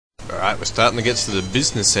Alright, we're starting to get to the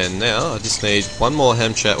business end now. I just need one more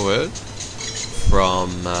hamchat word from,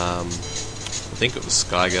 I think it was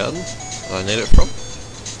Sky Garden that I need it from.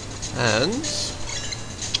 And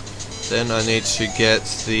then I need to get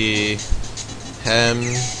the ham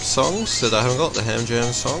songs that I haven't got, the ham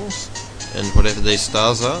jam songs, and whatever these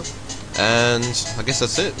stars are. And I guess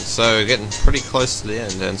that's it. So getting pretty close to the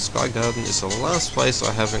end, and Sky Garden is the last place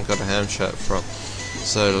I haven't got a hamchat from.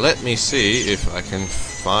 So let me see if I can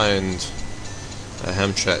find a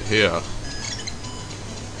hamchat here.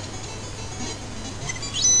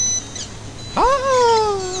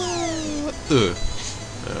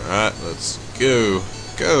 Alright, let's go.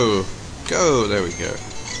 Go. Go. There we go.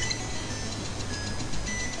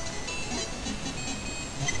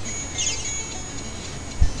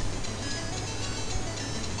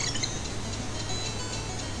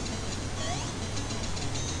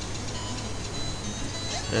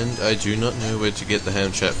 And I do not know where to get the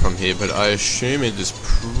hamchat from here, but I assume it is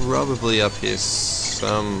probably up here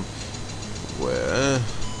somewhere.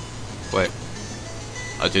 Wait.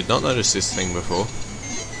 I did not notice this thing before.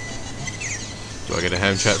 Do I get a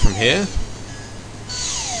hamchat from here?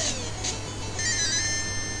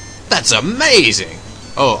 That's amazing!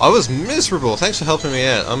 Oh, I was miserable. Thanks for helping me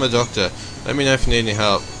out. I'm a doctor. Let me know if you need any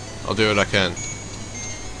help. I'll do what I can.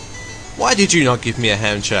 Why did you not give me a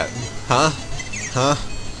hamchat? Huh? Huh?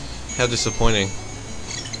 How disappointing.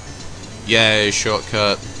 Yay,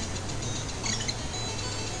 shortcut.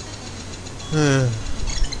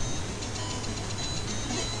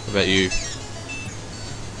 What about you?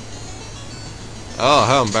 Oh,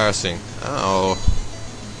 how embarrassing. Oh.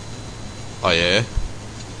 Oh yeah.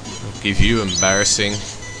 I'll give you embarrassing.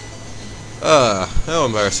 How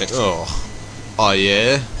embarrassing. Oh. Oh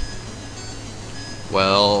yeah.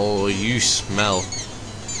 Well, you smell.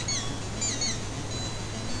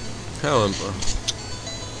 How you're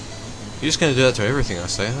just gonna do that to everything I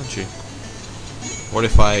say, aren't you? What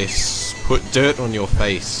if I put dirt on your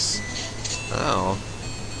face? Oh.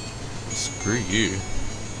 Screw you.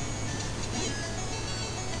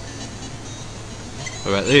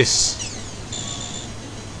 What about this?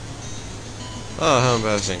 Oh, how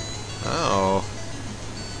embarrassing. Oh.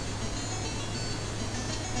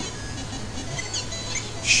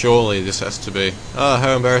 Surely this has to be. Oh,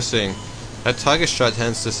 how embarrassing. That tiger striped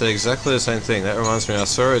hamster said exactly the same thing. That reminds me, I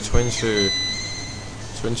saw a twin two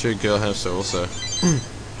girl hamster also.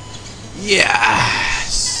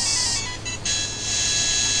 Yes!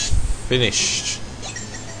 Finished.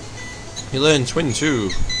 You learned twin two.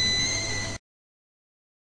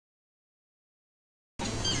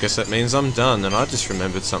 Guess that means I'm done, and I just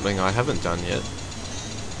remembered something I haven't done yet.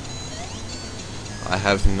 I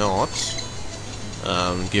have not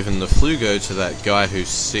given the flugo to that guy who's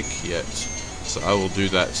sick yet, so I will do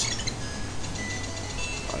that.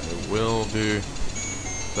 I will do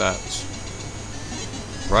that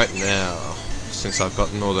right now, since I've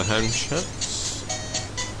gotten all the hamchats.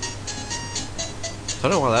 I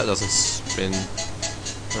don't know why that doesn't spin.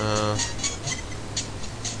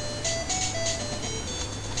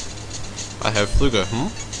 I have flugo.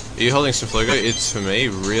 Are you holding some flugo? It's for me,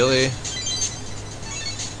 really?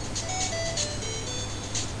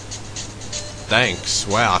 Thanks.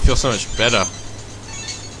 Wow, I feel so much better.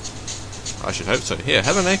 I should hope so. Here,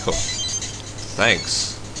 have an acorn.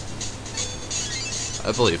 Thanks.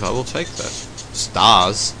 I believe I will take that.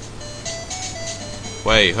 Stars?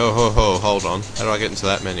 Wait, hold on. How do I get into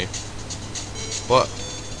that menu? What?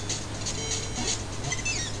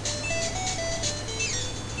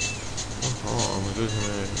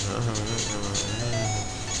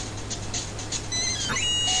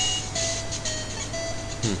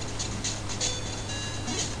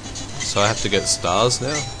 So I have to get stars now?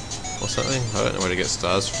 Or something? I don't know where to get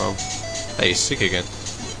stars from. Hey, you're sick again.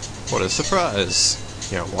 What a surprise!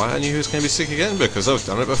 You know why I knew he was going to be sick again? Because I've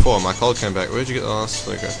done it before. My cold came back. Where'd you get the last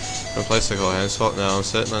flicker? From a place they call Handswap now. I'm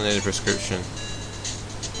certain I need a prescription.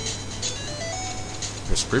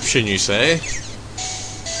 Prescription, you say?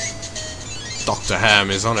 Dr.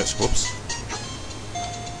 Ham is on it. Whoops.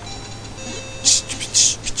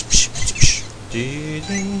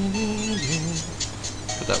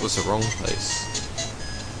 But that was the wrong place.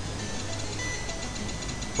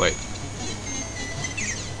 Wait.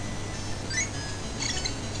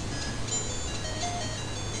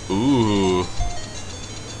 Ooh.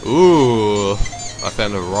 Ooh. I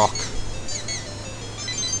found a rock.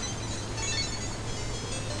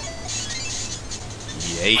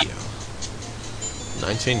 Yeah.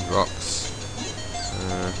 19 rocks.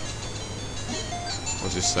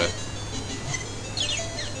 What's this say?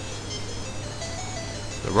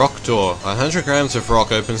 The rock door. 100 grams of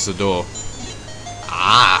rock opens the door.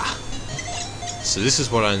 Ah! So this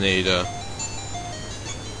is what I need. So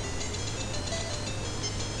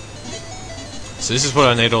this is what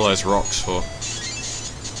I need all those rocks for.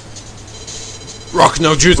 Rock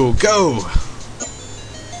no jutsu, go!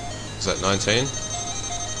 Is that 19?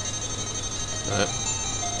 No.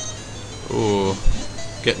 Ooh,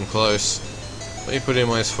 getting close. Let me put in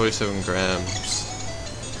my 47 grams.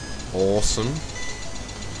 Awesome.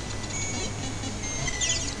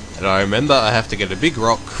 And I remember I have to get a big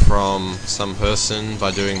rock from some person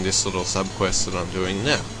by doing this little sub-quest that I'm doing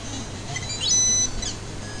now.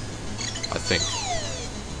 I think.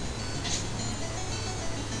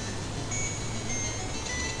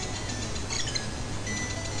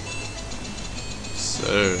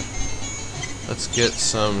 So, let's get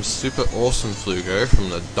some super awesome flugo from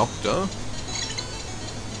the doctor.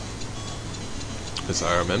 Because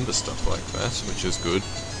I remember stuff like that, which is good.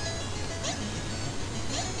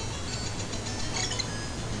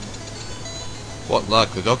 What luck,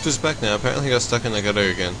 the doctor's back now. Apparently he got stuck in the gutter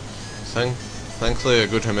again. Thankfully a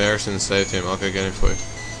good Samaritan saved him. I'll go get him for you.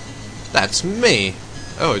 That's me!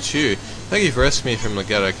 Oh, it's you. Thank you for rescuing me from the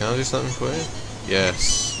gutter. Can I do something for you?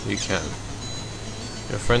 Yes, you can.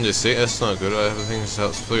 Your friend is sick? That's not good. I have a thing to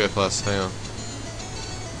help flugo class. Hang on.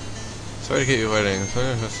 Sorry to keep you waiting.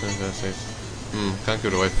 Can't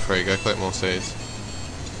give it away for free. Go collect more seeds.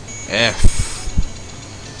 F.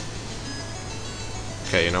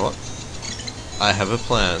 Okay, you know what? I have a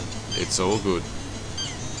plan. It's all good.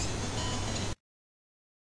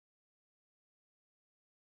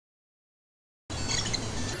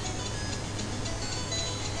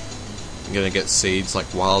 I'm gonna get seeds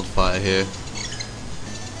like wildfire here.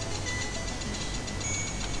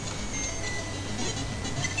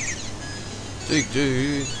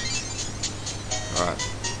 Dude. Alright.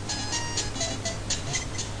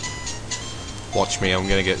 Watch me, I'm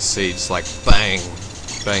gonna get seeds like bang,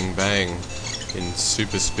 bang, bang in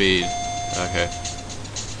super speed. Okay.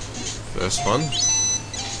 First one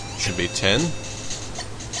should be 10.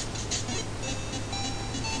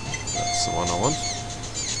 That's the one I want.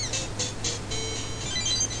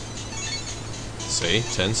 See,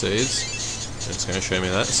 10 seeds. It's going to show me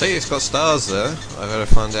that. See, it's got stars there. I gotta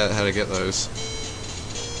find out how to get those.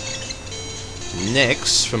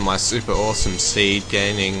 Next, from my super awesome seed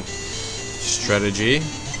gaining strategy,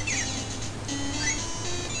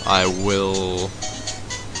 I will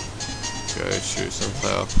go to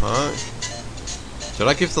Sunflower Park. Did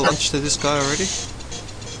I give the lunch to this guy already?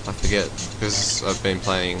 I forget, because I've been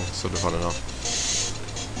playing sort of on and off.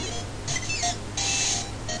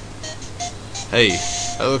 Hey,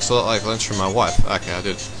 that looks a lot like lunch from my wife. Okay, I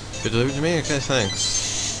did. You delivered to me? Okay,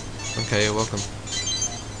 thanks. Okay, you're welcome.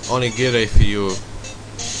 Onigiri for you.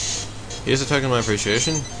 Here's a token of my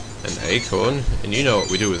appreciation. An acorn. And you know what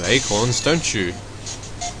we do with acorns, don't you?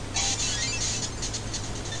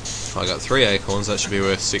 I got 3 acorns, that should be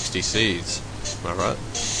worth 60 seeds. Am I right?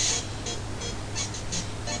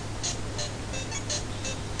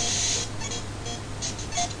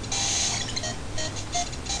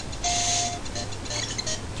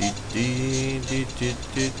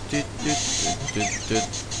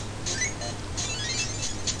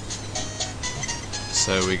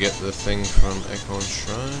 So we get the thing from Acorn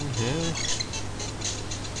Shrine here.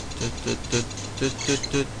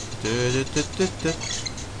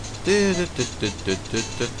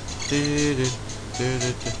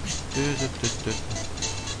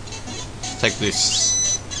 Take this.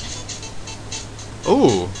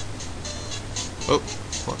 Ooh. Oh,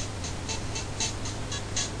 what?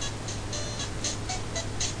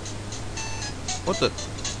 What the?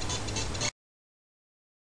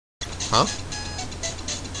 Huh?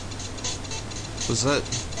 Was that?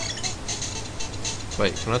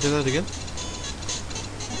 Wait, can I do that again?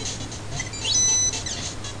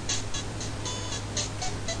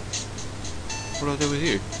 What do I do with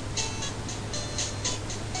you?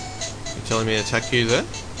 You telling me to attack you there?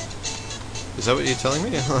 Is that what you're telling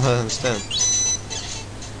me? I don't understand.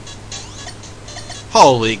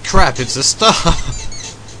 Holy crap, it's a star!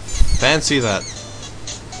 Fancy that.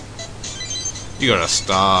 You got a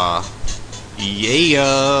star.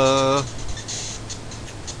 Yeah!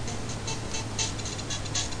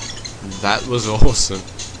 That was awesome.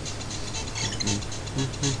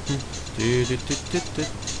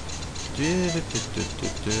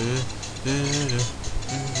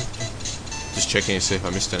 Just checking to see if I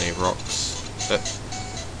missed any rocks.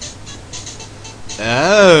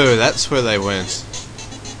 Oh, that's where they went.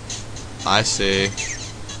 I see.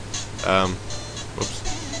 Whoops.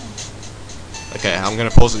 Okay, I'm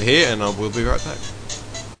gonna pause it here and we'll be right back.